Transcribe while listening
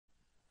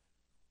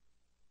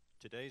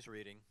Today's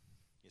reading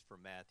is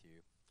from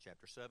Matthew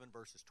chapter 7,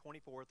 verses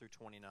 24 through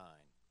 29,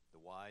 the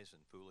wise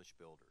and foolish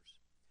builders.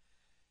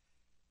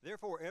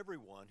 Therefore,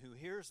 everyone who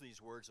hears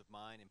these words of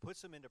mine and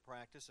puts them into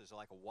practice is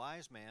like a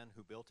wise man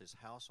who built his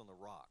house on the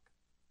rock.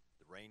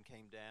 The rain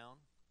came down,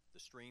 the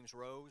streams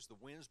rose, the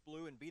winds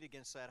blew and beat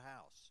against that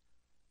house.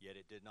 Yet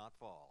it did not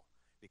fall,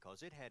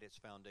 because it had its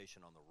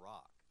foundation on the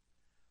rock.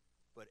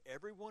 But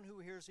everyone who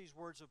hears these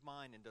words of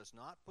mine and does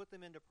not put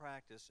them into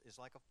practice is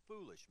like a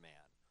foolish man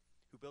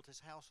who built his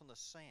house on the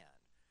sand.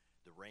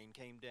 The rain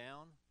came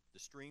down, the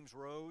streams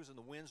rose, and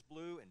the winds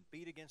blew and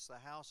beat against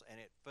the house, and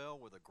it fell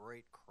with a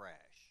great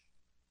crash.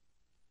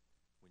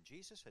 When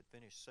Jesus had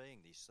finished saying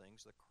these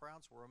things, the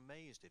crowds were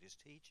amazed at his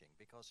teaching,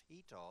 because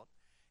he taught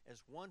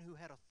as one who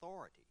had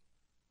authority,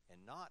 and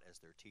not as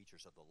their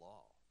teachers of the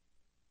law.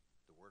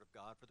 The word of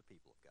God for the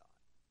people of God.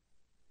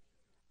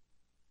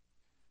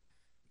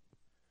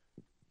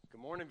 Good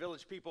morning,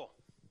 Village people.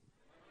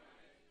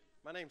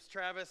 My name's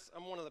Travis.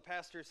 I'm one of the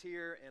pastors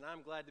here, and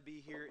I'm glad to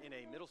be here in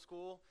a middle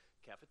school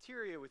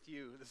cafeteria with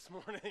you this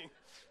morning.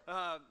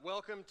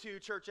 Welcome to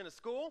Church in a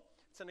School.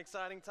 It's an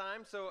exciting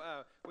time. So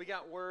we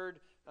got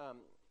word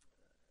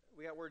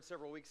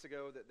several weeks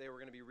ago that they were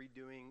going to be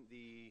redoing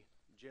the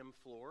gym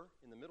floor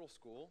in the middle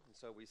school, and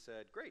so we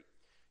said, great.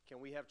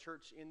 Can we have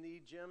church in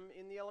the gym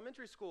in the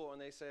elementary school?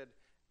 And they said,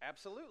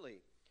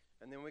 absolutely.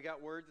 And then we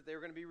got word that they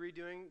were going to be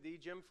redoing the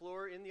gym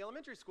floor in the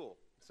elementary school.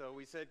 So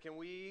we said, can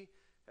we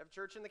have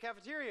church in the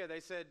cafeteria? They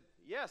said,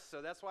 yes.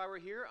 So that's why we're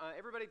here.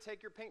 Everybody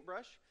take your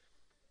paintbrush.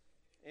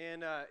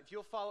 And if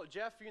you'll follow,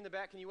 Jeff, you're in the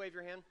back. Can you wave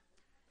your hand?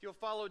 If you'll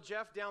follow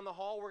Jeff down the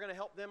hall, we're going to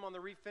help them on the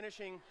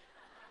refinishing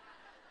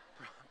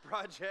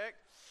project.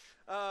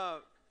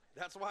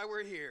 That's why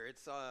we're here.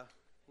 It's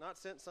not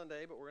Scent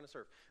Sunday, but we're going to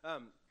serve.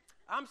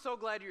 I'm so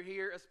glad you're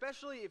here,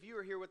 especially if you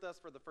were here with us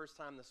for the first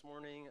time this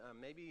morning.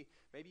 Maybe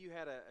you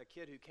had a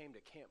kid who came to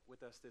camp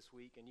with us this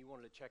week and you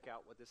wanted to check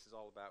out what this is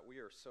all about. We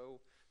are so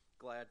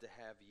glad to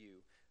have you.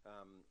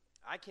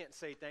 I can't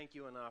say thank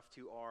you enough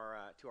to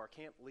our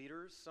camp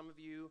leaders. Some of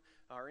you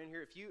are in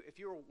here. If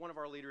you were one of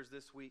our leaders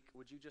this week,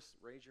 would you just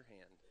raise your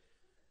hand?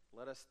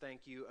 Let us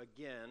thank you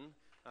again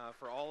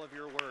for all of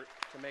your work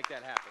to make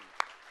that happen.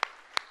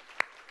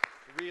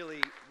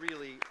 Really,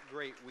 really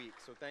great week.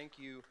 So thank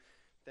you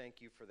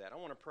for that. I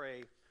want to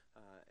pray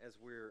as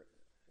we're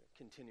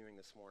continuing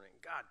this morning.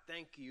 God,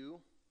 thank you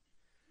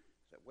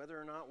that whether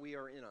or not we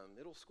are in a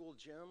middle school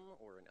gym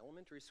or an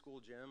elementary school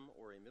gym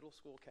or a middle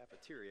school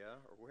cafeteria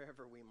or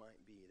wherever we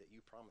might be, that you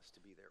promise to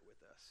be there with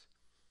us.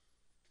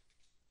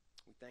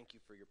 We thank you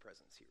for your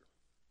presence here.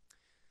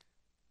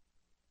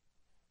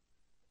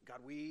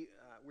 God,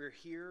 we're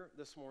here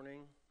this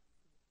morning,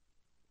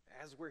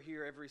 as we're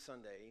here every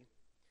Sunday,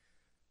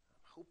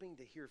 hoping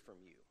to hear from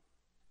you.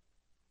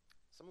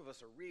 Some of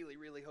us are really,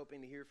 really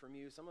hoping to hear from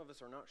you. Some of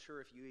us are not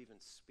sure if you even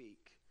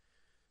speak,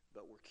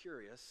 but we're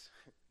curious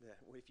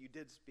that if you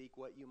did speak,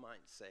 what you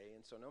might say.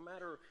 And so no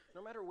matter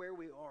where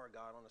we are,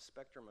 God, on a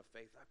spectrum of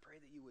faith, I pray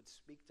that you would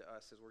speak to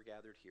us as we're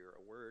gathered here,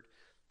 a word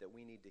that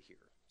we need to hear.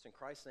 It's in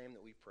Christ's name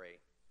that we pray.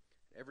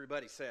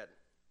 Everybody said,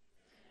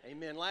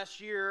 Amen.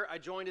 Last year, I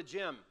joined a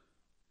gym.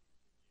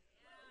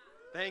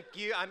 Thank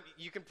you.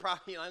 You can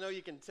probably, I know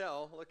you can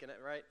tell, looking at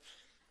it, right?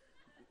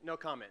 No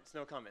comments.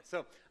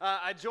 So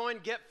I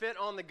joined Get Fit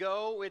on the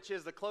Go, which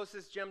is the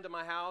closest gym to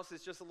my house.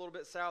 It's just a little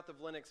bit south of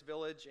Lenox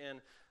Village.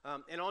 And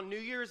on New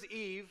Year's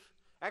Eve,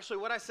 actually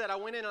what I said, I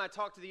went in and I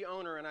talked to the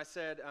owner and I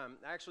said,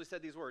 I actually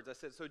said these words. I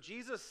said, so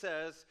Jesus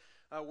says,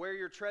 where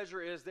your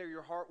treasure is, there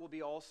your heart will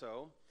be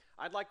also.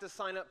 I'd like to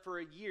sign up for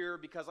a year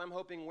because I'm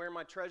hoping where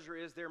my treasure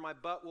is, there my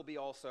butt will be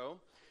also.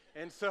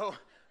 And so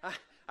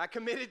I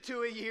committed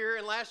to a year,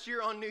 and last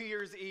year on New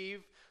Year's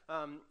Eve,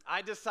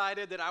 I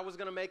decided that I was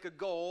going to make a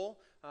goal.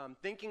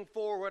 Thinking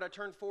forward, I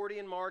turned 40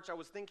 in March. I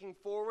was thinking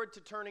forward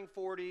to turning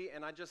 40,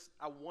 and I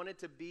wanted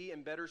to be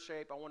in better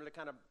shape. I wanted to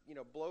kind of,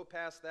 blow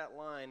past that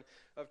line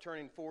of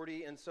turning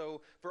 40. And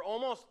so for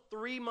almost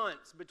 3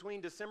 months between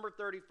December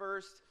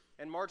 31st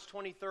and March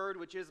 23rd,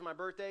 which is my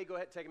birthday, go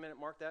ahead, take a minute,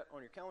 mark that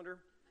on your calendar.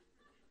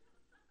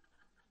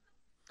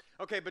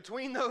 Okay,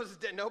 between those,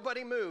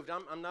 nobody moved.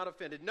 I'm not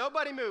offended.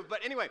 Nobody moved.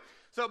 But anyway,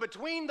 so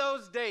between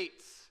those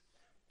dates,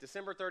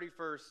 December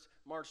 31st,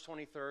 March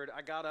 23rd,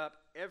 I got up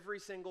every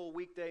single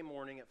weekday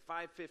morning at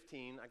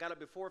 5:15. I got up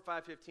before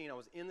 5:15. I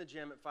was in the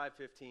gym at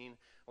 5:15.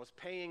 I was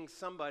paying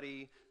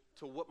somebody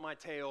to whoop my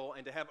tail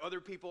and to have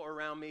other people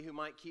around me who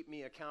might keep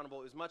me accountable.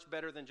 It was much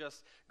better than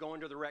just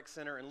going to the rec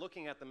center and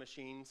looking at the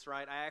machines,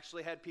 right? I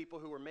actually had people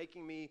who were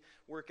making me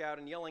work out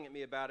and yelling at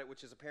me about it,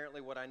 which is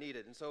apparently what I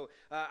needed. And so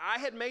I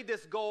had made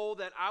this goal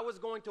that I was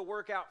going to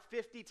work out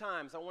 50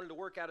 times. I wanted to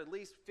work out at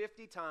least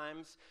 50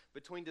 times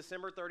between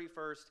December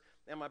 31st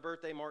and my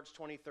birthday, March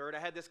 23rd.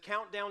 I had this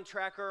countdown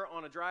tracker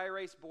on a dry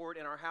erase board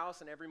in our house,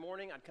 and every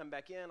morning I'd come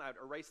back in, I'd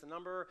erase the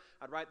number,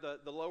 I'd write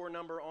the lower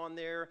number on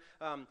there.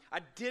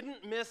 I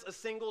didn't miss a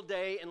single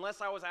day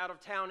unless I was out of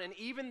town, and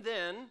even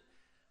then,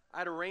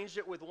 I'd arranged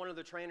it with one of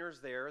the trainers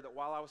there that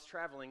while I was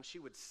traveling, she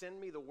would send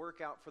me the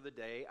workout for the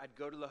day. I'd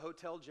go to the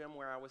hotel gym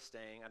where I was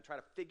staying. I'd try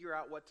to figure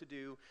out what to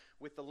do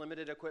with the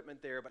limited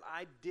equipment there, but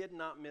I did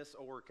not miss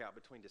a workout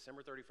between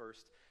December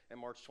 31st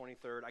and March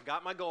 23rd. I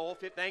got my goal.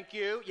 Thank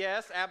you.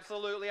 Yes,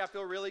 absolutely. I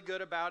feel really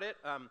good about it.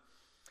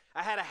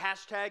 I had a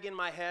hashtag in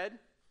my head,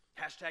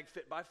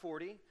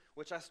 #FitBy40,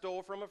 which I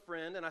stole from a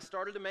friend, and I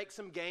started to make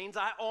some gains.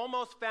 I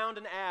almost found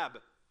an ab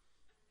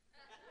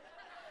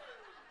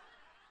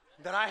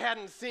that I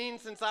hadn't seen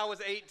since I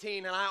was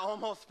 18, and I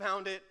almost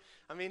found it.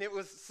 I mean, it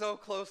was so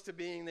close to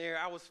being there.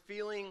 I was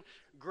feeling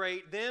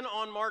great. Then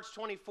on March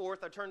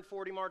 24th, I turned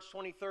 40 March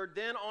 23rd.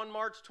 Then on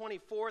March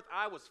 24th,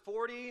 I was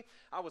 40.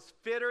 I was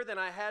fitter than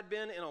I had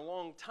been in a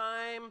long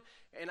time,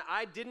 and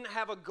I didn't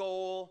have a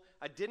goal.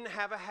 I didn't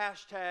have a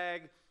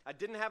hashtag. I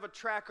didn't have a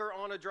tracker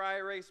on a dry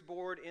erase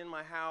board in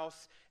my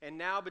house, and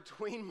now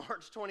between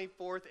March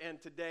 24th and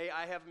today,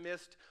 I have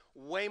missed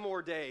way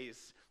more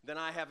days than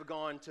I have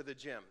gone to the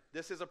gym.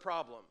 This is a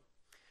problem.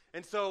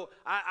 And so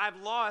I've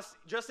lost,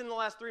 just in the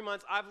last 3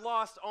 months, I've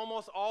lost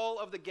almost all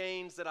of the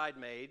gains that I'd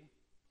made.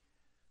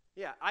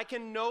 Yeah, I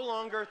can no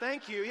longer,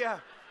 thank you, yeah.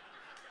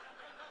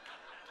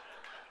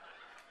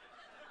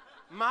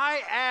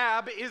 My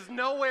ab is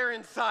nowhere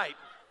in sight.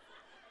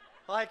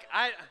 Like,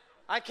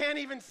 I can't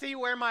even see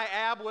where my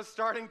ab was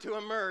starting to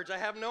emerge. I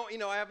have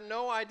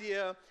no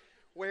idea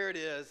where it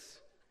is.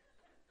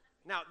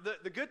 Now,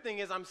 the good thing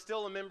is I'm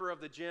still a member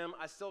of the gym.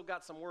 I still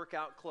got some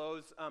workout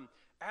clothes.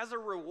 As a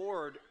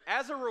reward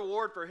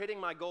for hitting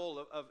my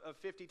goal of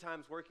 50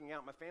 times working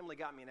out, my family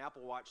got me an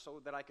Apple Watch so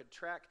that I could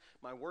track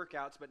my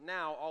workouts. But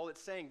now all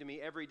it's saying to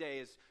me every day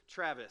is,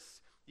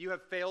 Travis, you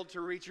have failed to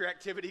reach your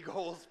activity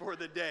goals for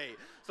the day.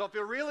 So I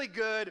feel really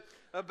good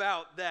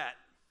about that.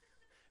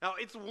 Now,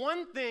 it's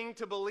one thing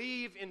to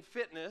believe in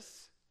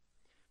fitness.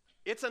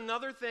 It's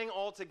another thing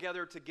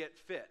altogether to get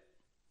fit.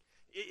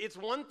 It's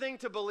one thing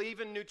to believe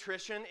in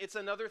nutrition. It's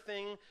another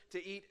thing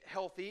to eat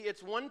healthy.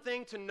 It's one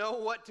thing to know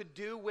what to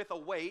do with a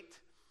weight.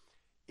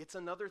 It's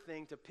another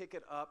thing to pick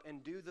it up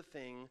and do the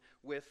thing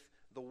with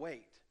the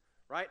weight,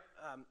 right?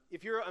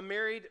 If you're a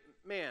married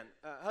man,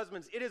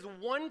 husbands, it is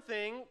one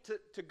thing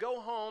to go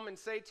home and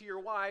say to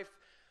your wife,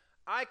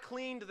 I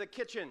cleaned the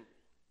kitchen.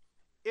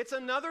 It's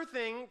another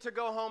thing to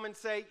go home and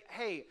say,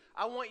 hey,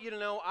 I want you to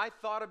know I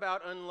thought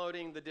about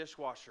unloading the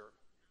dishwasher.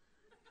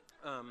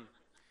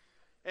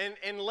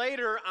 And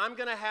later, I want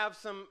to have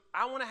some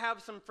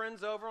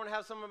friends over. I want to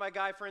have some of my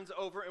guy friends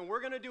over, and we're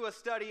going to do a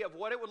study of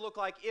what it would look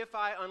like if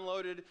I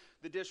unloaded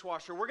the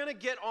dishwasher. We're going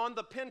to get on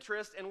the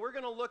Pinterest, and we're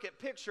going to look at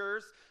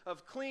pictures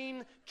of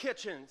clean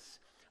kitchens.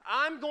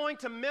 I'm going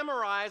to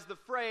memorize the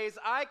phrase,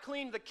 I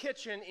cleaned the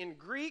kitchen, in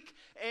Greek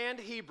and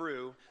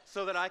Hebrew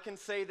so that I can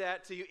say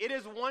that to you. It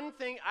is one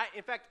thing,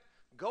 in fact,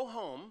 go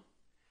home,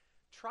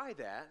 try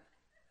that,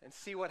 and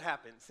see what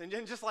happens. And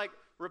then just like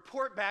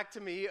report back to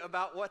me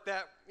about what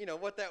that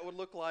would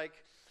look like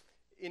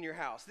in your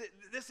house.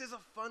 This is a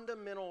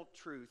fundamental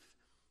truth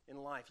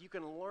in life. You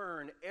can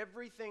learn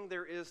everything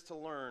there is to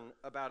learn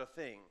about a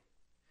thing.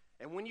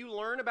 And when you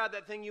learn about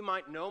that thing, you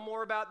might know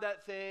more about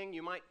that thing.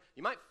 You might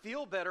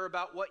feel better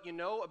about what you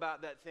know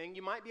about that thing.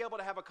 You might be able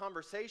to have a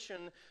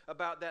conversation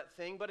about that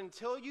thing. But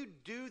until you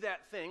do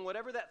that thing,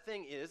 whatever that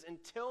thing is,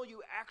 until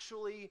you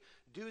actually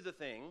do the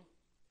thing,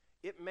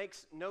 it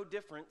makes no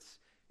difference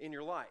in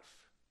your life.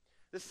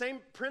 The same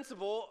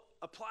principle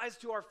applies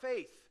to our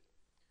faith.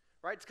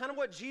 Right? It's kind of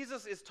what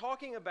Jesus is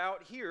talking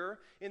about here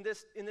in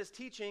this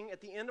teaching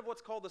at the end of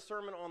what's called the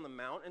Sermon on the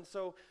Mount. And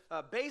so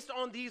based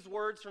on these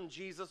words from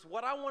Jesus,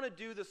 what I want to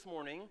do this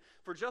morning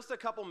for just a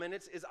couple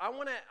minutes is I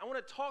want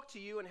to talk to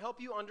you and help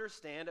you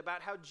understand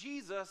about how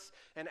Jesus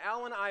and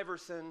Allen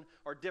Iverson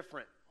are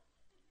different.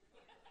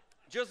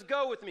 Just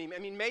go with me. I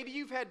mean, maybe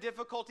you've had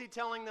difficulty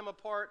telling them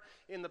apart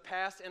in the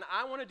past, and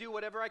I want to do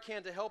whatever I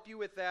can to help you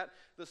with that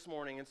this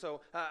morning. And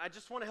so I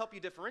just want to help you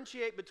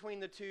differentiate between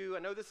the two.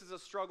 I know this is a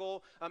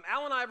struggle.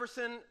 Allen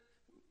Iverson,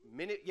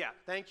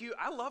 thank you.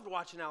 I loved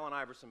watching Allen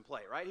Iverson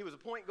play, right? He was a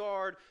point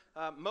guard.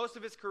 Most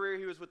of his career,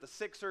 he was with the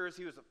Sixers.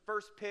 He was the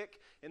first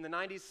pick in the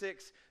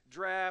 96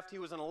 draft. He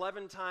was an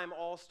 11-time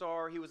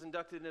All-Star. He was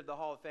inducted into the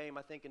Hall of Fame,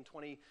 I think, in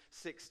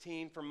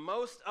 2016. For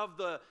most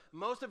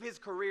of his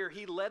career,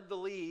 he led the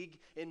league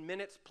in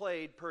minutes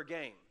played per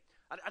game.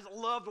 I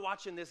loved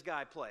watching this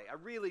guy play. I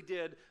really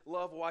did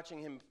love watching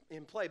him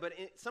play. But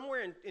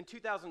somewhere in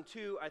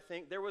 2002, I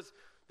think, there was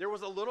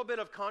a little bit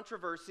of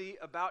controversy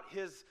about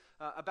his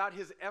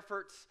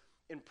efforts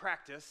in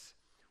practice,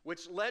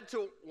 which led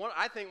to one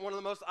of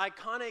the most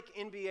iconic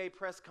NBA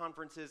press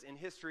conferences in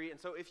history. And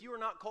so if you are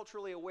not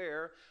culturally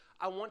aware,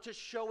 I want to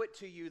show it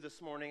to you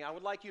this morning. I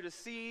would like you to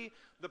see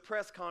the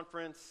press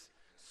conference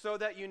so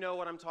that you know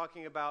what I'm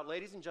talking about.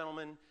 Ladies and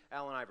gentlemen,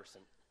 Allen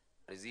Iverson.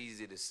 It's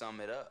easy to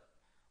sum it up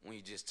when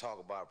you just talk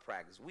about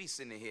practice. We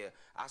sitting here,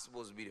 I'm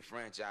supposed to be the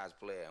franchise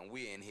player, and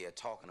we're in here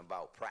talking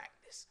about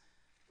practice.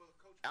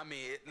 I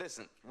mean,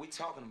 listen, we're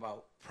talking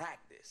about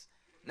practice.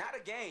 Not a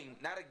game.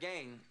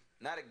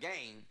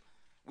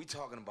 We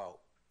talking about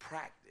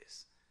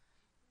practice.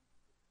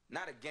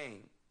 Not a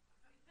game.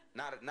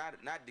 Not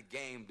the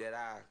game that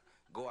I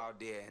go out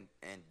there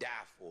and die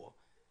for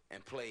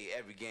and play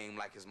every game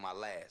like it's my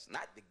last.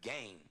 Not the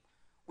game.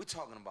 We're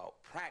talking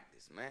about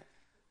practice, man.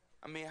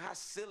 I mean, how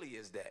silly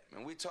is that,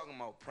 man? We're talking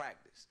about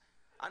practice.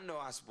 I know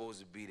I'm supposed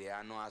to be there.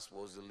 I know I'm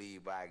supposed to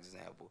lead by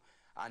example.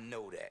 I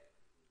know that.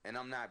 And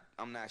I'm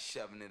not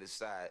shoving it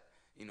aside,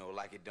 you know,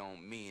 like it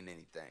don't mean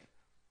anything.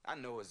 I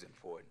know it's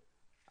important.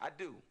 I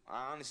do.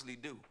 I honestly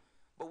do.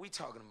 But we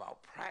talking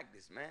about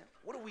practice, man.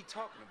 What are we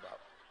talking about?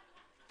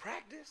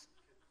 Practice?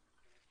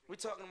 We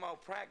talking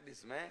about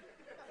practice, man.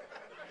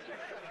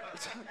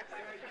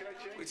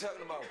 We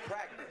talking about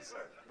practice.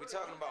 We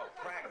talking about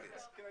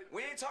practice.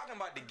 We ain't talking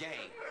about the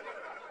game.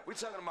 We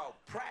talking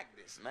about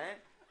practice, man.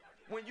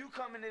 When you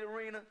come in the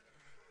arena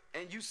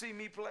and you see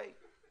me play,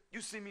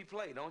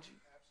 don't you?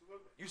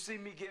 Absolutely. You see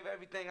me give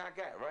everything I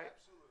got, right?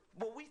 Absolutely.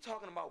 But we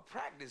talking about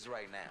practice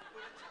right now.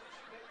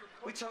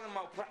 We talking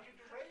about practice.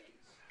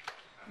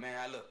 Man,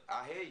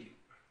 I hear you.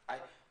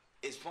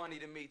 It's funny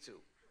to me too.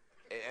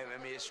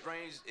 I mean, it's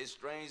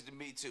strange to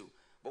me too.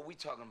 But we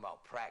talking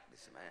about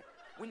practice, man.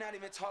 We're not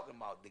even talking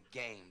about the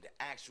game, the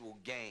actual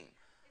game,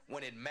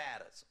 when it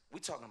matters. We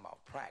talking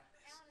about practice.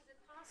 Alan, is it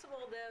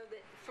possible, though,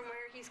 that from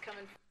where he's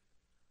coming from?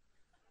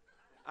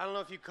 I don't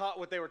know if you caught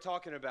what they were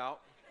talking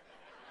about.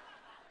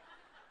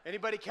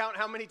 Anybody count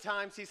how many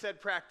times he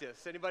said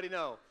practice? Anybody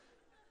know?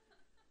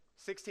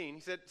 16.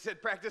 He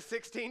said practice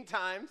 16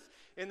 times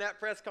in that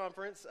press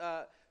conference,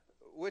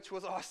 which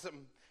was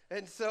awesome.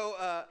 And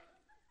so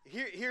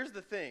here's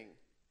the thing.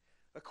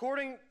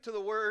 According to the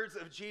words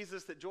of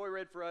Jesus that Joy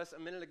read for us a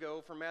minute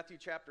ago from Matthew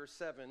chapter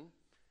 7,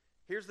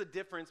 here's the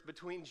difference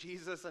between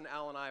Jesus and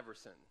Allen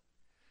Iverson.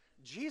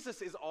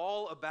 Jesus is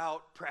all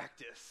about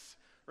practice,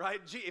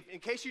 right? In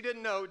case you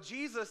didn't know,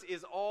 Jesus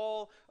is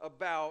all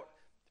about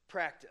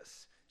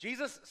practice.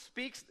 Jesus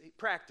speaks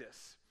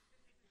practice.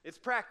 It's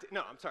practice.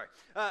 No, I'm sorry.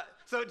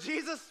 So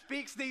Jesus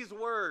speaks these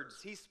words.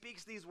 He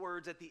speaks these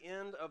words at the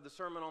end of the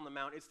Sermon on the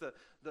Mount. It's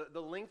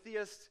the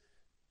lengthiest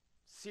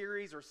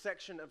series or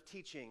section of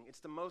teaching. It's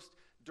the most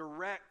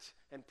direct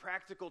and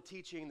practical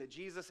teaching that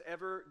Jesus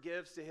ever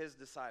gives to his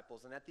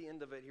disciples. And at the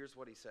end of it, here's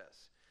what he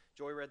says.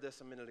 Joy read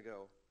this a minute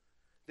ago.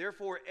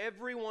 Therefore,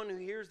 everyone who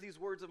hears these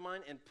words of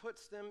mine and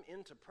puts them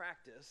into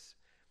practice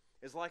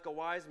is like a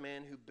wise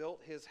man who built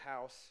his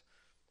house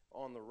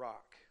on the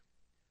rock.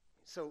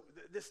 So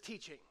this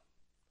teaching,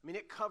 I mean,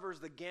 it covers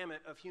the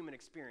gamut of human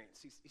experience.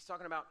 He's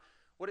talking about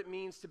what it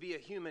means to be a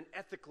human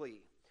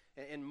ethically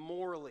and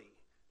morally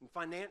and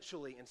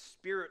financially and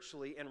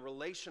spiritually and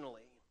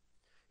relationally.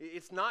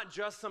 It's not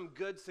just some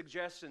good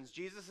suggestions.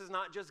 Jesus is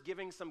not just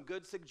giving some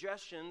good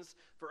suggestions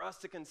for us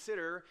to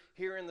consider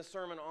here in the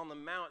Sermon on the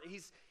Mount.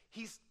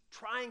 He's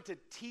trying to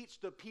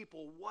teach the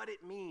people what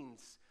it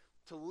means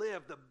to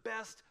live the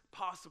best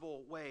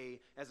possible way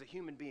as a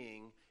human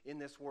being in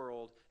this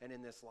world and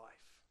in this life.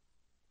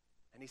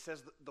 And he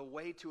says the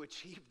way to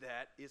achieve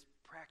that is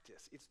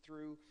practice. It's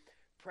through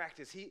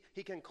practice.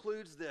 He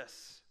concludes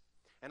this.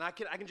 And I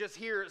can just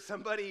hear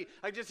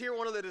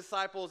one of the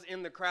disciples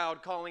in the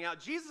crowd calling out,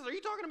 Jesus, are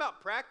you talking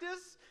about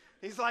practice?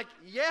 He's like,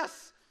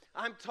 yes,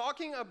 I'm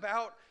talking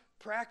about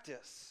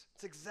practice.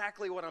 It's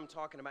exactly what I'm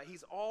talking about.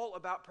 He's all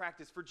about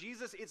practice. For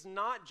Jesus, it's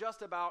not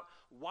just about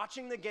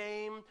watching the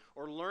game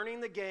or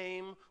learning the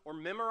game or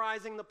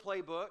memorizing the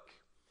playbook.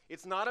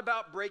 It's not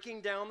about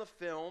breaking down the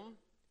film.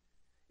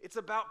 It's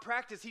about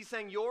practice. He's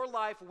saying your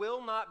life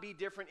will not be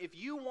different. If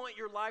you want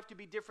your life to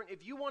be different,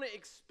 if you want to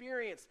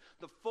experience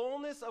the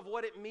fullness of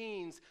what it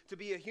means to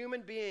be a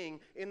human being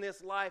in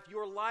this life,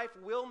 your life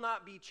will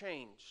not be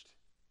changed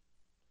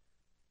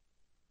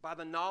by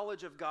the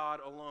knowledge of God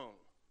alone.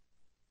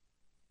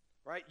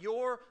 Right?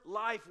 Your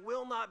life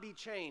will not be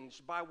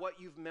changed by what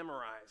you've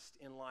memorized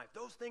in life.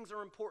 Those things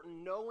are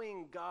important.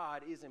 Knowing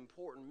God is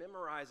important.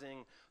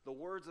 Memorizing the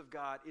words of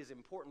God is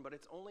important, but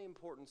it's only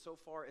important so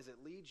far as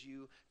it leads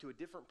you to a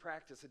different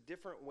practice, a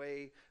different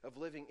way of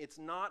living. It's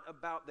not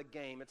about the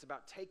game. It's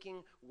about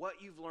taking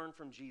what you've learned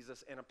from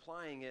Jesus and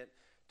applying it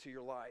to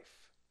your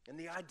life. And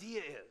the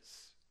idea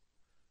is,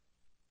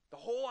 the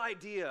whole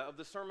idea of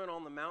the Sermon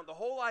on the Mount, the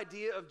whole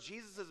idea of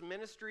Jesus'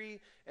 ministry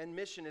and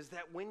mission is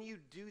that when you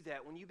do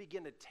that, when you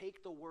begin to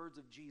take the words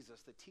of Jesus,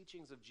 the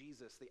teachings of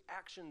Jesus, the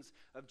actions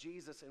of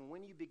Jesus, and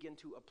when you begin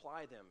to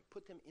apply them,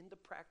 put them into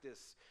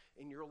practice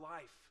in your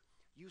life,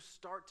 you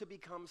start to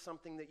become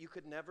something that you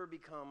could never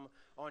become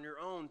on your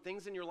own.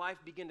 Things in your life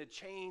begin to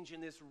change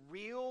in this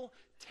real,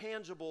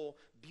 tangible,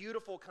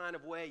 beautiful kind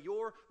of way.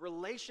 Your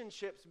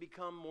relationships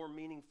become more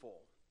meaningful.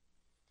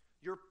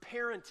 Your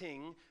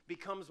parenting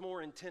becomes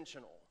more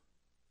intentional.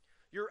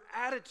 Your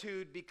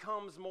attitude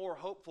becomes more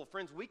hopeful.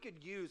 Friends, we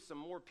could use some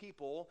more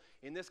people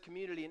in this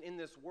community and in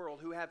this world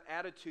who have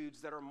attitudes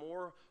that are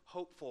more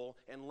hopeful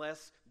and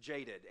less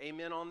jaded.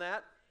 Amen on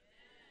that?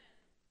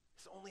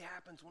 This only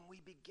happens when we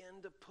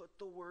begin to put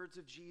the words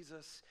of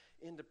Jesus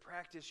into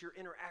practice. Your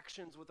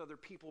interactions with other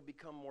people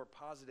become more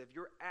positive.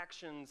 Your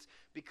actions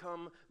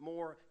become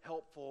more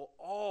helpful.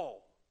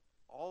 All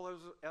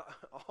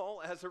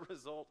all as a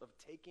result of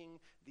taking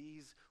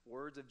these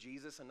words of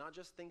Jesus and not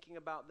just thinking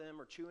about them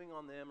or chewing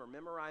on them or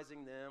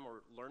memorizing them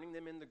or learning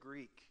them in the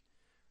Greek,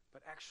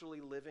 but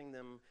actually living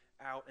them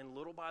out. And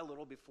little by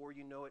little, before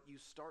you know it, you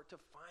start to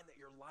find that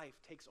your life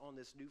takes on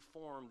this new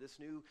form, this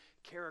new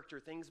character.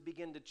 Things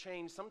begin to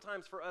change.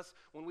 Sometimes for us,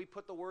 when we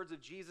put the words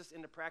of Jesus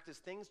into practice,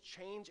 things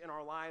change in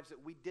our lives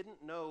that we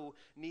didn't know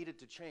needed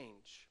to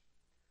change.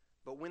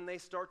 But when they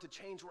start to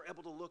change, we're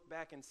able to look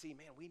back and see,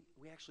 man, we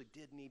actually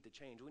did need to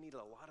change. We needed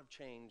a lot of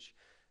change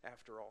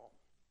after all.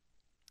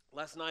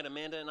 Last night,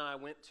 Amanda and I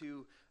went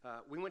to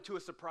a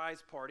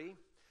surprise party.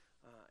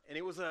 And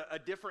it was a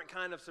different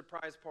kind of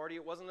surprise party.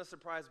 It wasn't a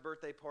surprise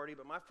birthday party,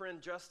 but my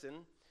friend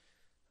Justin,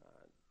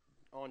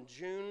 on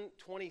June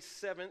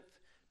 27th,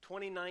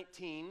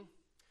 2019,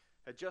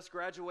 had just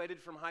graduated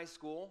from high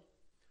school.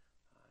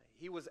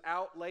 He was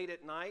out late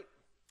at night.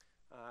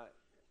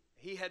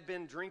 He had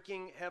been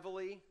drinking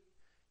heavily.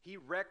 He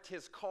wrecked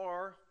his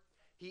car.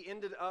 He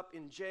ended up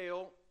in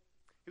jail.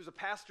 He was a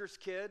pastor's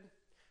kid.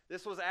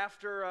 This was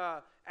after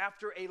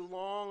a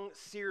long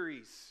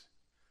series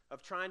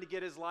of trying to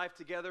get his life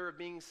together, of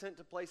being sent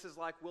to places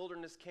like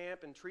wilderness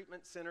camp and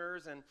treatment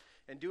centers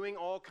and doing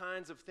all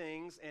kinds of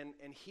things. And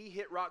he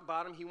hit rock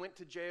bottom. He went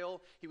to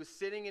jail. He was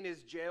sitting in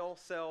his jail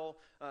cell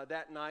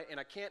that night. And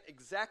I can't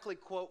exactly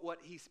quote what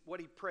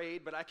he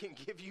prayed, but I can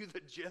give you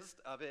the gist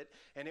of it.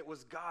 And it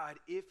was, God,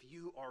 if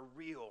you are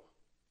real,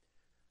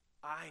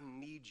 I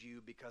need you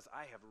because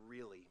I have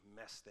really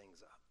messed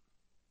things up.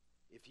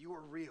 If you are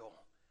real,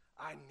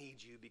 I need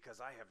you because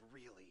I have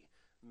really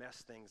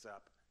messed things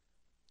up.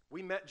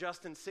 We met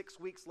Justin 6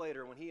 weeks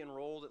later when he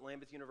enrolled at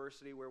Lambeth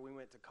University, where we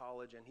went to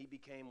college, and he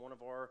became one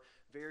of our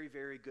very,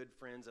 very good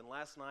friends. And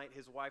last night,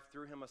 his wife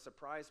threw him a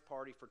surprise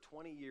party for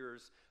 20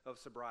 years of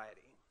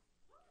sobriety.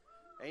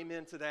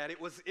 Amen to that. It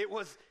was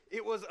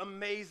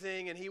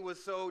amazing, and he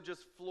was so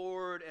just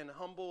floored and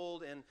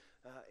humbled, and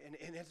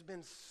it's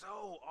been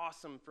so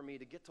awesome for me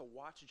to get to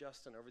watch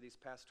Justin over these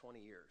past 20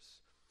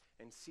 years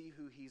and see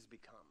who he's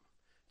become.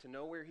 To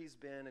know where he's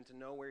been and to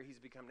know where he's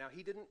become. Now,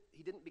 he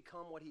didn't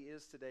become what he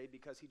is today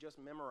because he just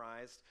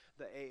memorized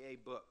the AA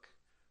book,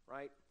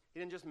 right? He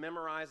didn't just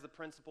memorize the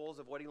principles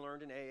of what he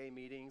learned in AA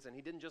meetings, and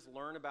he didn't just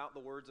learn about the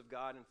words of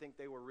God and think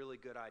they were really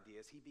good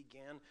ideas. He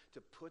began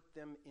to put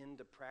them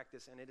into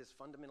practice, and it has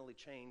fundamentally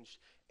changed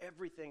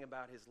everything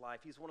about his life.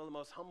 He's one of the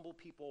most humble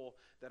people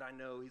that I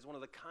know. He's one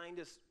of the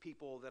kindest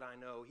people that I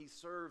know. He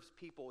serves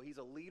people. He's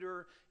a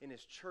leader in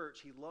his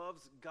church. He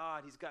loves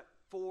God. He's got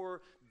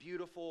 4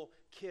 beautiful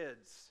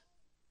kids.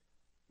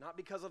 Not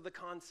because of the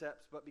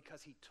concepts, but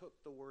because he took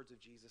the words of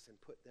Jesus and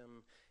put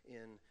them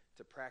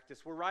into practice.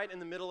 We're right in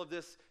the middle of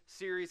this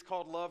series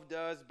called Love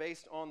Does,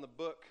 based on the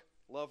book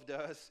Love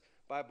Does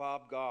by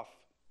Bob Goff.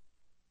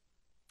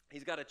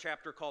 He's got a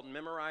chapter called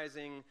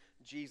Memorizing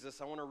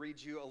Jesus. I want to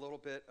read you a little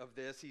bit of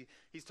this.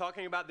 He's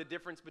talking about the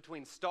difference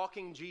between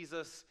stalking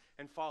Jesus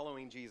and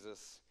following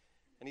Jesus.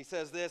 And he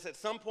says this, at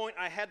some point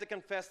I had to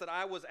confess that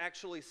I was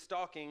actually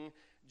stalking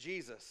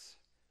Jesus.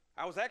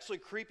 I was actually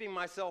creeping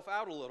myself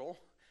out a little.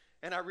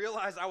 And I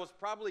realized I was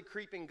probably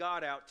creeping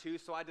God out too,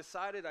 so I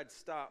decided I'd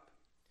stop.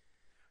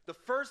 The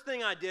first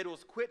thing I did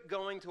was quit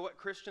going to what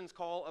Christians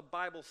call a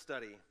Bible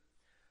study.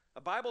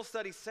 A Bible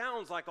study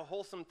sounds like a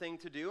wholesome thing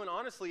to do, and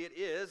honestly it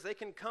is. They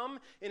can come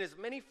in as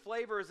many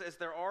flavors as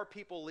there are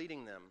people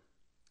leading them.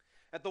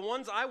 At the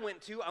ones I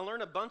went to, I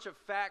learned a bunch of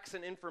facts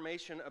and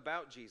information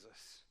about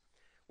Jesus.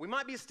 We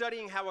might be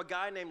studying how a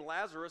guy named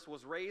Lazarus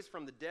was raised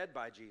from the dead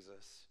by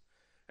Jesus.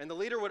 And the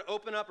leader would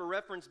open up a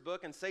reference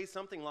book and say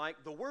something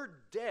like, the word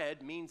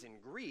dead means in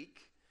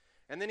Greek.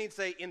 And then he'd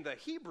say, in the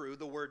Hebrew,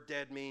 the word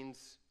dead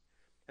means.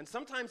 And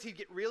sometimes he'd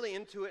get really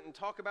into it and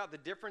talk about the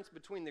difference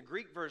between the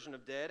Greek version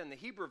of dead and the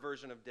Hebrew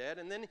version of dead.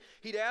 And then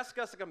he'd ask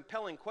us a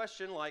compelling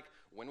question like,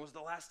 when was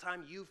the last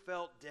time you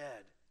felt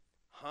dead?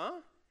 Huh?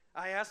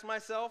 I asked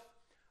myself.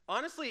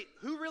 Honestly,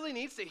 who really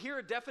needs to hear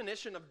a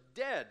definition of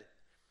dead?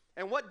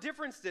 And what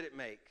difference did it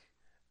make?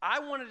 I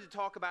wanted to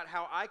talk about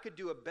how I could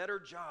do a better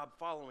job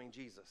following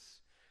Jesus,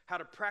 how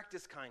to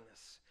practice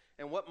kindness,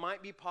 and what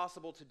might be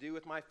possible to do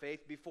with my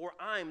faith before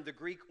I'm the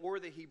Greek or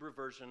the Hebrew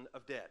version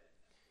of dead.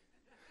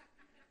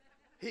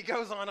 He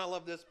goes on, I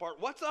love this part.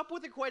 What's up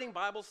with equating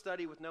Bible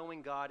study with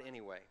knowing God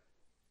anyway?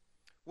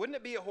 Wouldn't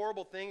it be a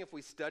horrible thing if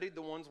we studied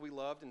the ones we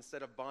loved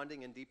instead of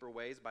bonding in deeper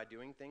ways by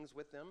doing things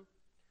with them?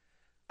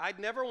 I'd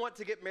never want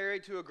to get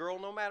married to a girl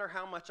no matter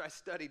how much I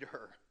studied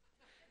her.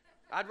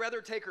 I'd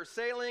rather take her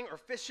sailing or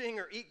fishing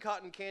or eat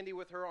cotton candy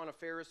with her on a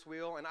Ferris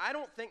wheel, and I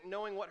don't think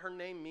knowing what her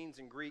name means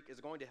in Greek is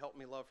going to help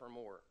me love her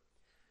more.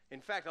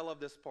 In fact, I love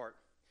this part.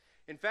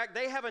 In fact,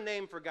 they have a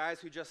name for guys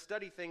who just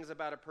study things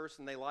about a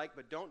person they like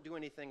but don't do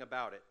anything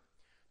about it.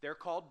 They're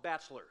called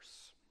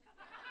bachelors.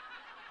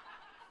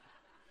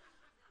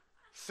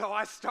 So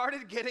I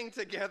started getting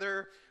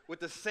together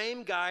with the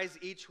same guys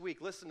each week.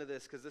 Listen to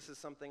this, because this is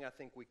something I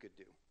think we could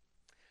do.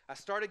 I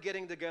started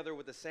getting together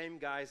with the same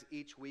guys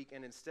each week,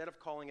 and instead of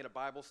calling it a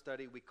Bible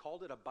study, we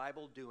called it a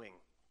Bible doing.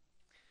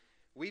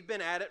 We've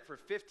been at it for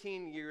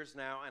 15 years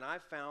now, and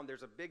I've found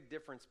there's a big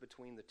difference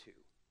between the two.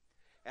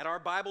 At our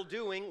Bible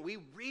doing, we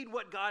read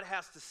what God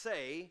has to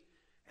say,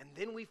 and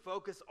then we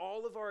focus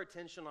all of our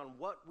attention on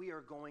what we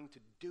are going to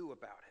do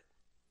about it.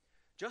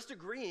 Just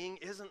agreeing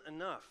isn't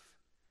enough.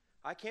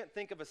 I can't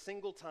think of a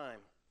single time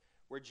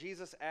where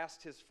Jesus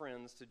asked his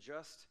friends to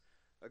just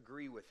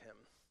agree with him.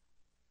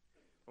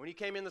 When you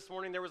came in this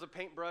morning, there was a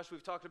paintbrush.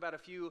 We've talked about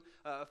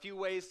a few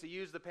ways to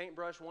use the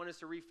paintbrush. One is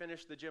to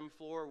refinish the gym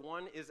floor.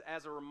 One is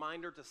as a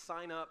reminder to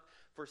sign up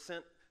for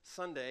Scent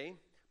Sunday.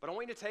 But I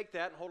want you to take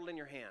that and hold it in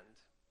your hand.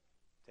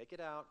 Take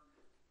it out.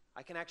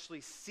 I can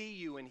actually see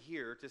you in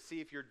here to see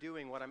if you're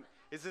doing what I'm.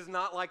 This is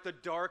not like the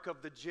dark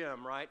of the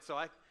gym, right? So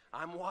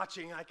I'm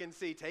watching. I can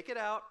see. Take it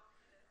out.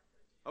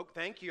 Oh,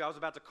 thank you. I was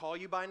about to call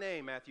you by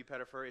name, Matthew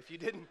Pettifer. If you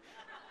didn't.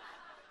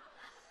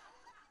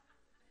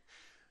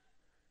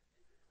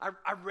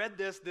 I read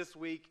this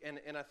week, and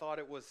I thought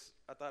it was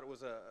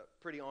a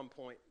pretty on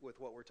point with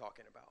what we're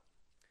talking about.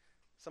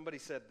 Somebody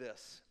said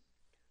this: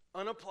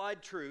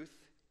 unapplied truth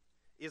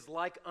is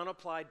like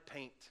unapplied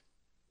paint.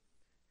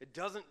 It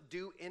doesn't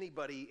do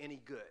anybody any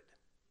good.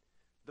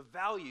 The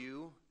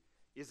value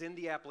is in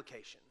the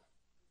application.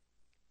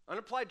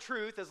 Unapplied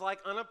truth is like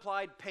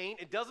unapplied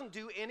paint. It doesn't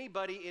do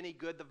anybody any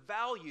good. The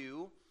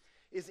value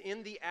is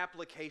in the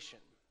application.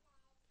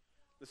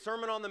 The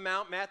Sermon on the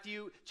Mount,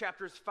 Matthew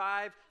chapters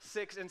 5,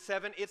 6, and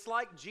 7, it's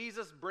like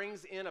Jesus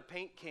brings in a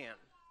paint can,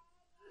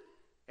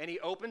 and he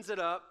opens it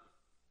up,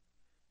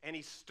 and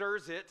he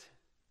stirs it,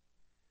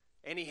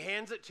 and he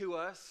hands it to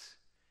us,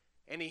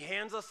 and he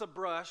hands us a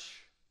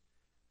brush,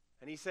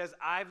 and he says,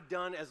 I've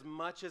done as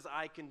much as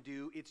I can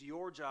do. It's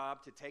your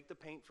job to take the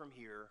paint from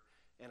here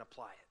and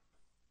apply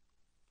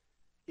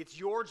it. It's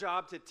your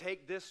job to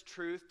take this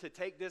truth, to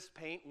take this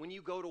paint when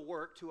you go to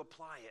work, to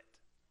apply it.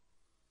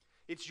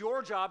 It's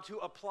your job to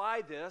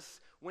apply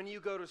this when you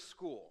go to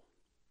school.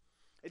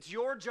 It's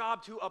your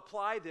job to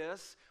apply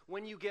this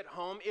when you get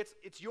home.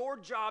 It's your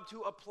job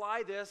to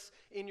apply this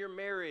in your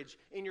marriage,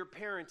 in your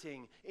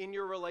parenting, in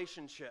your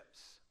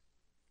relationships.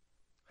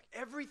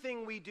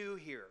 Everything we do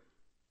here,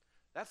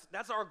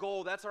 that's our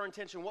goal, that's our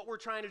intention. What we're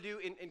trying to do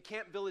in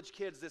Camp Village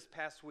Kids this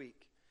past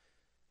week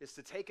is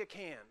to take a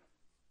can,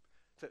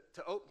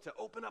 to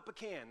open up a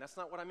can. That's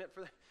not what I meant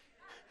for that.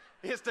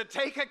 Is to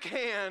take a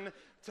can,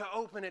 to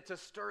open it, to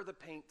stir the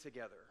paint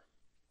together,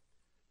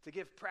 to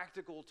give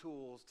practical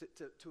tools,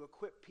 to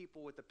equip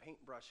people with the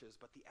paintbrushes,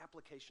 but the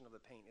application of the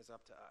paint is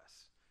up to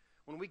us.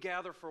 When we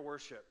gather for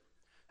worship,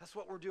 that's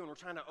what we're doing. We're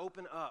trying to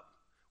open up.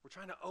 We're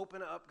trying to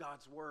open up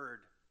God's word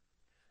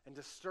and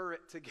to stir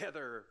it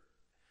together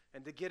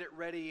and to get it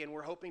ready, and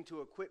we're hoping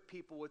to equip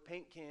people with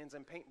paint cans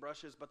and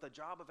paintbrushes, but the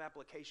job of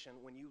application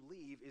when you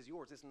leave is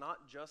yours. It's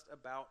not just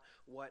about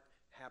what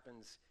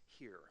happens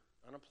here.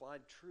 Unapplied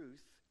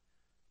truth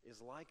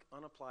is like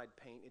unapplied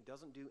paint. It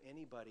doesn't do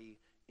anybody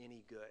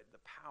any good. The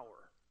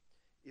power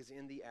is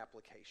in the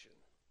application.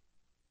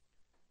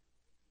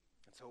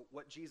 And so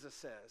what Jesus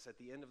says at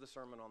the end of the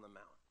Sermon on the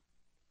Mount,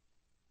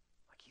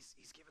 like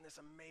he's given this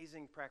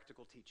amazing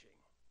practical teaching.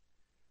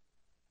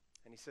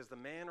 And he says, the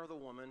man or the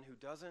woman who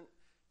doesn't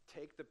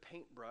take the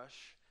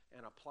paintbrush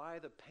and apply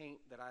the paint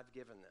that I've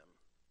given them,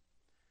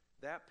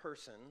 that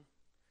person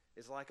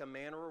is like a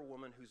man or a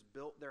woman who's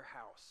built their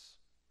house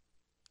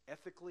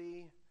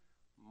ethically,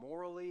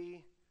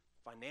 morally,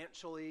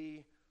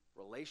 financially,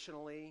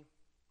 relationally.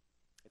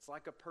 It's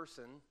like a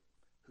person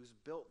who's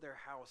built their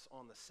house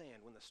on the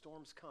sand. When the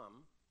storms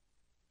come,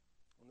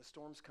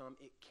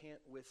 it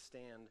can't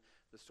withstand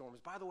the storms.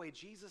 By the way,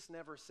 Jesus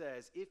never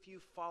says, if you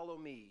follow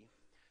me,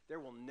 there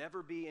will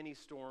never be any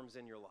storms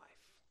in your life.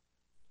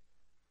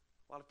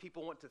 A lot of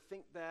people want to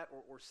think that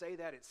or say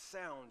that. It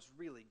sounds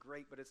really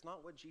great, but it's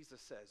not what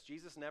Jesus says.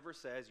 Jesus never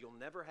says you'll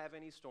never have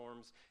any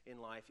storms in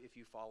life if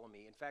you follow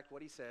me. In fact,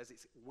 what he says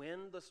is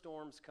when the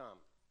storms come,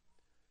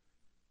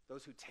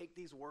 those who take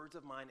these words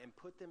of mine and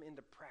put them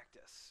into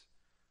practice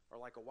are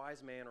like a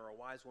wise man or a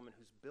wise woman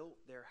who's built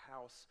their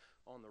house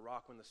on the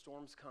rock. When the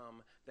storms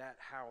come, that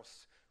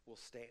house will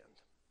stand.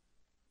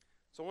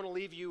 So I want to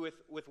leave you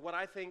with what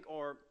I think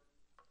are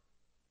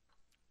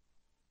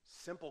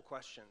simple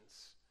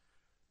questions,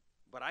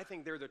 but I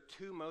think they're the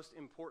two most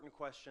important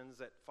questions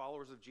that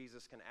followers of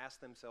Jesus can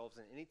ask themselves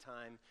in any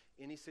time,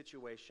 any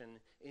situation,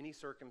 any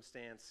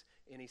circumstance,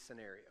 any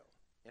scenario.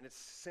 And it's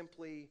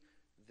simply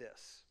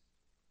this.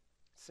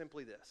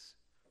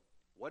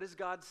 What is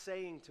God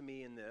saying to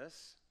me in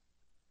this?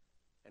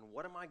 And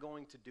what am I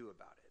going to do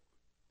about it?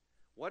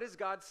 What is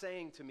God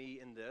saying to me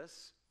in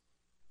this?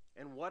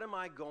 And what am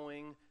I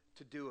going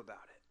to do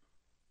about it?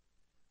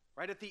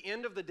 Right? At the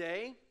end of the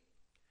day,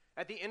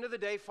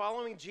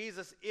 following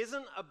Jesus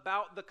isn't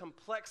about the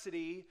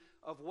complexity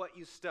of what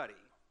you study.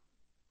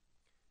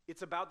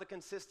 It's about the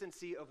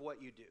consistency of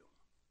what you do.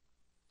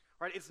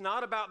 Right? It's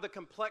not about the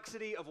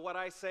complexity of what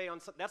I say on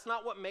Sunday. That's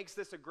not what makes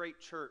this a great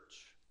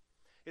church.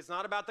 It's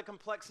not about the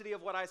complexity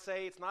of what I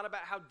say. It's not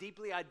about how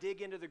deeply I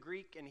dig into the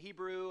Greek and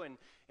Hebrew and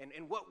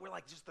what we're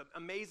like, just the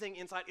amazing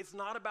insight. It's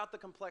not about the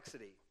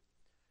complexity.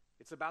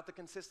 It's about the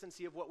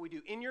consistency of what we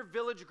do. In your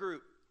village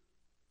group,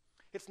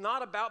 it's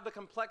not about the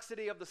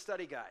complexity of the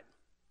study guide.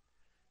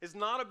 is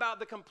not about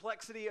the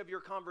complexity of your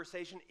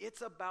conversation.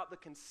 It's about the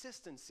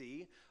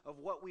consistency of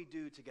what we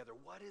do together.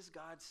 What is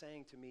God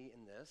saying to me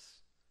in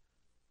this?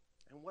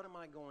 And what am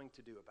I going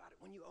to do about it?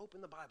 When you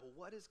open the Bible,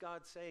 what is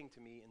God saying to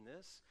me in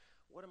this?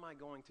 What am I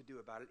going to do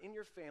about it? In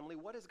your family,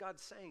 what is God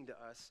saying to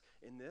us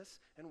in this?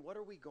 And what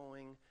are we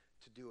going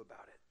to do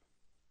about it?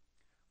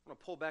 I'm going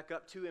to pull back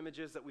up 2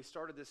 images that we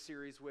started this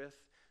series with.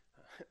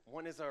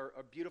 One is our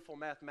beautiful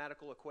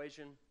mathematical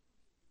equation.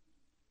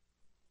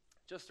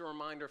 Just a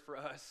reminder for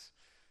us.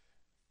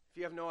 If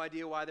you have no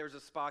idea why there's a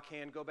Spock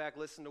hand, go back,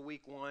 listen to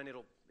week 1.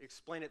 It'll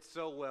explain it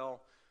so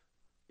well.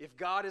 If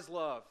God is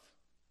love,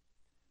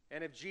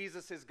 and if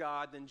Jesus is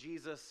God, then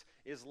Jesus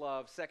is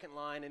love. Second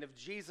line, and if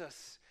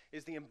Jesus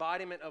is the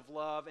embodiment of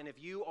love, and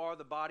if you are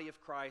the body of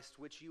Christ,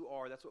 which you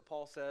are, that's what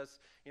Paul says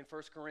in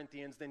 1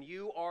 Corinthians, then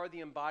you are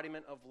the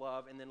embodiment of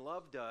love, and then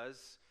love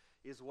does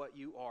is what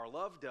you are.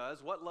 Love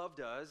does, what love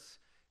does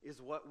is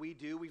what we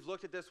do. We've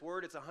looked at this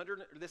word,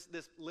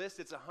 this list,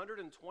 it's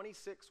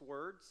 126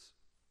 words.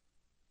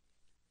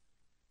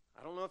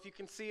 I don't know if you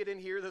can see it in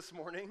here this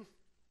morning.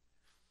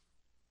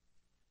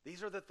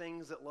 These are the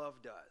things that love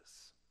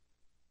does.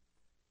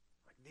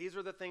 These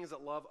are the things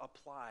that love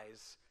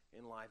applies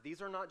in life.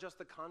 These are not just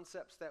the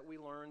concepts that we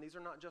learn. These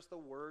are not just the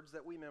words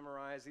that we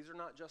memorize. These are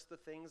not just the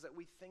things that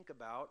we think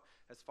about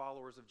as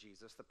followers of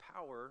Jesus. The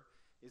power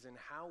is in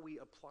how we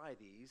apply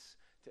these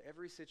to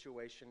every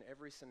situation,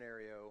 every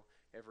scenario,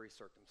 every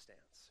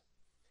circumstance.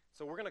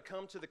 So we're going to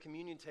come to the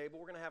communion table.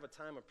 We're going to have a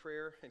time of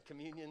prayer and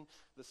communion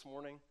this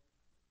morning.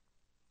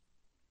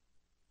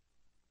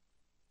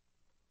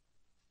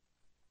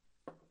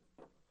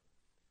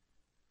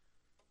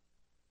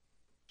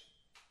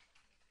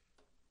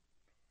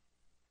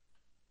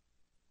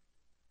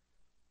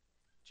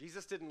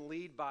 Jesus didn't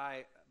lead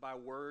by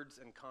words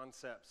and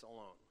concepts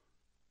alone.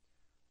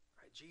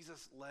 Right?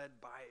 Jesus led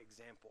by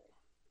example.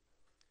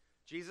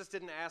 Jesus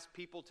didn't ask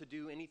people to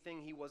do anything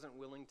he wasn't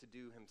willing to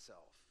do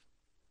himself.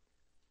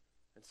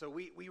 And so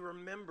we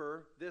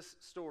remember this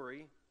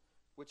story,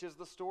 which is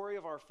the story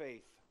of our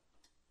faith.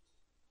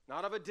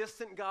 Not of a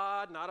distant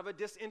God, not of a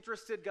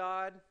disinterested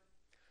God,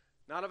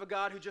 not of a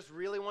God who just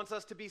really wants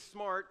us to be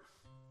smart,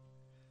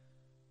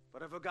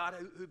 but of a God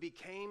who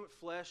became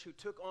flesh, who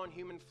took on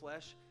human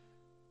flesh,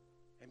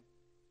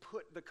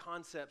 put the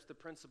concepts, the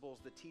principles,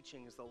 the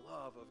teachings, the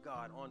love of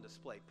God on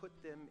display. Put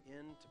them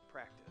into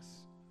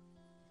practice.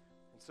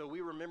 And so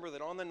we remember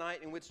that on the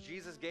night in which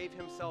Jesus gave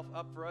himself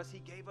up for us, he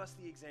gave us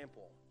the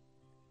example.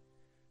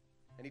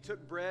 And he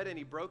took bread and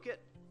he broke it.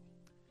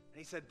 And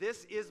he said,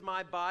 "This is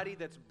my body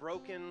that's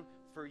broken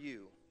for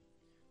you.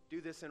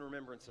 Do this in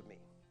remembrance of me."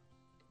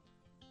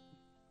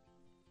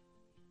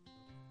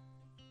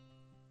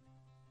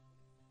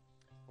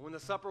 When the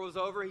supper was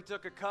over, he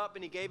took a cup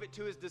and he gave it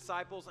to his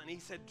disciples and he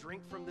said,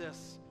 "Drink from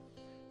this.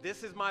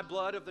 This is my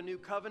blood of the new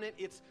covenant.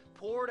 It's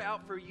poured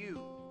out for you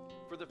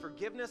for the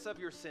forgiveness of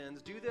your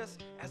sins. Do this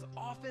as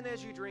often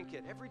as you drink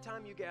it, every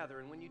time you gather.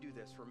 And when you do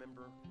this,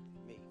 remember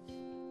me."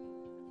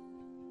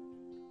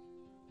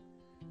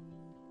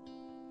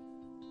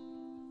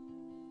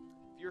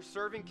 If you're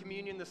serving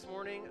communion this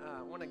morning,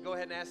 I want to go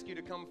ahead and ask you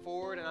to come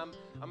forward. And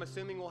I'm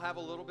assuming we'll have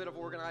a little bit of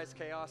organized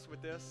chaos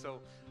with this.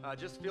 So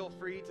just feel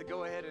free to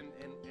go ahead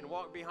and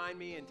walk behind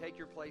me and take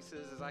your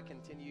places as I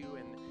continue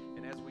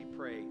and as we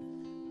pray.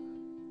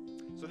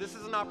 So this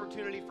is an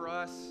opportunity for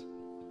us.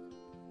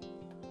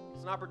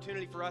 It's an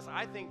opportunity for us,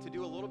 I think, to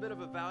do a little bit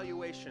of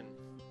evaluation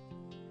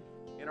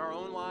in our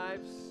own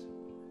lives,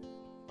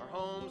 our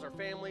homes, our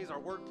families, our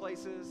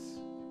workplaces.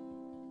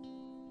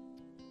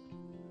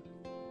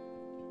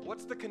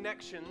 What's the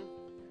connection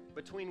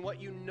between what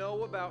you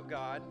know about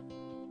God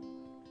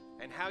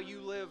and how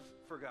you live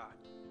for God?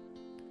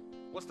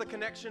 What's the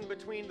connection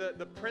between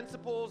the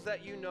principles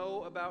that you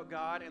know about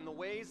God and the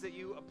ways that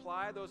you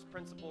apply those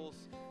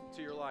principles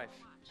to your life?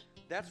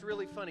 That's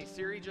really funny.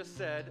 Siri just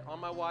said on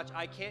my watch,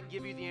 "I can't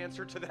give you the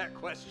answer to that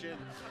question."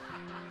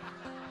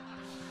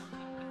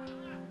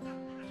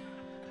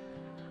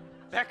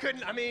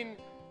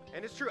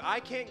 And it's true.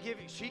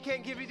 She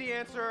can't give you the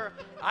answer.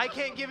 I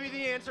can't give you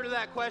the answer to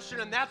that question,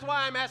 and that's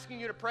why I'm asking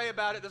you to pray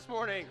about it this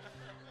morning.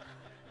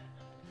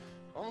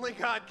 Only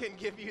God can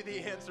give you the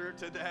answer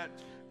to that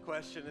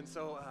question. And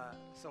so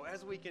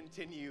as we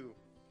continue,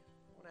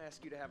 I want to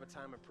ask you to have a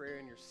time of prayer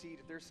in your seat.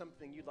 If there's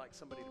something you'd like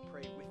somebody to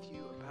pray with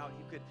you about,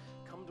 you could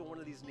come to one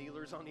of these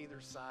kneelers on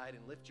either side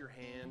and lift your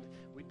hand.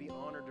 We'd be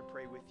honored to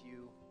pray with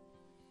you.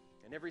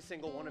 And every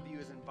single one of you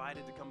is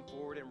invited to come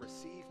forward and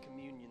receive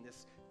communion,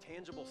 this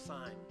tangible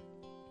sign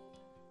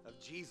of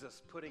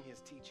Jesus putting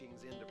his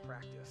teachings into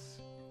practice.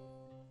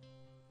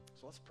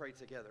 So let's pray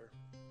together.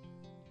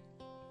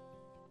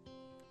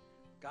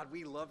 God,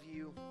 we love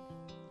you.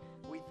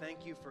 We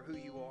thank you for who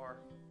you are.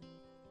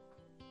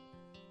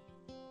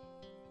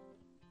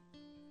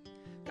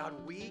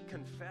 God, we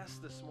confess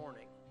this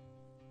morning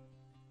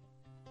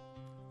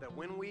that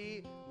when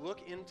we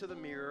look into the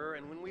mirror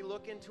and when we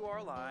look into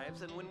our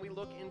lives and when we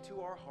look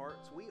into our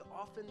hearts, we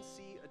often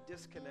see a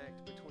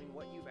disconnect between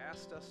what you've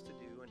asked us to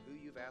do and who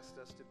you've asked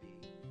us to be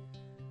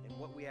and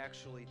what we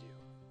actually do.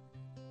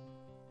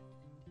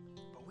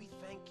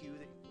 thank you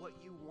that what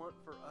you want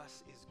for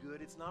us is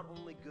good. It's not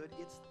only good,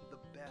 it's the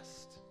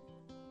best.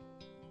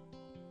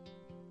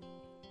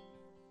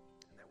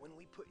 And that when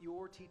we put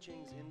your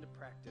teachings into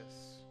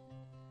practice,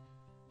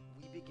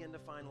 we begin to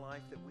find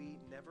life that we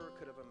never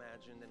could have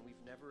imagined and we've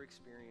never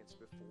experienced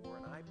before.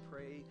 And I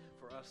pray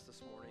for us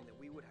this morning that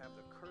we would have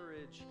the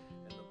courage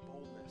and the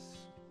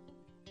boldness,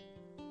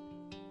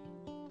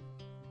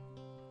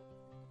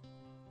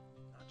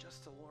 not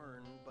just to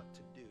learn, but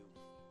to do.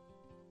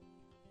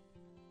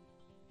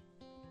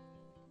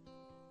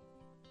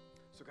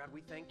 So God,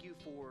 we thank you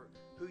for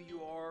who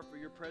you are, for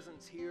your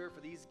presence here, for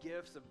these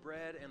gifts of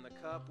bread and the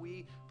cup.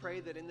 We pray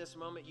that in this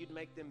moment you'd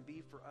make them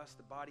be for us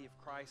the body of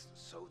Christ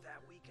so that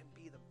we can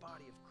be the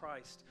body of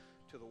Christ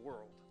to the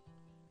world.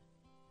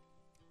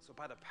 So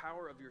by the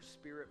power of your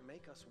Spirit,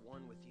 make us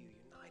one with you.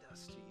 Unite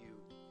us to you.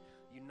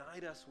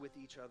 Unite us with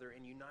each other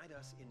and unite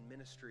us in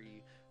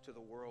ministry to the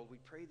world. We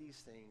pray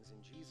these things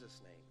in Jesus'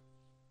 name.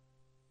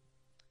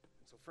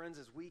 And so friends,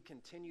 as we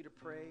continue to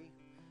pray,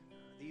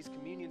 these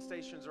communion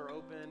stations are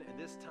open, and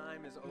this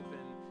time is open,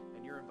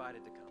 and you're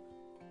invited to come.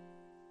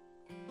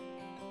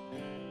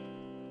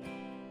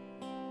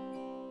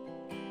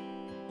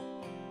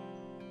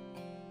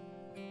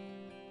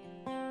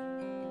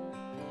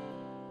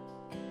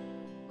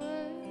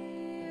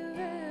 Worthy of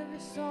every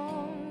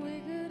song.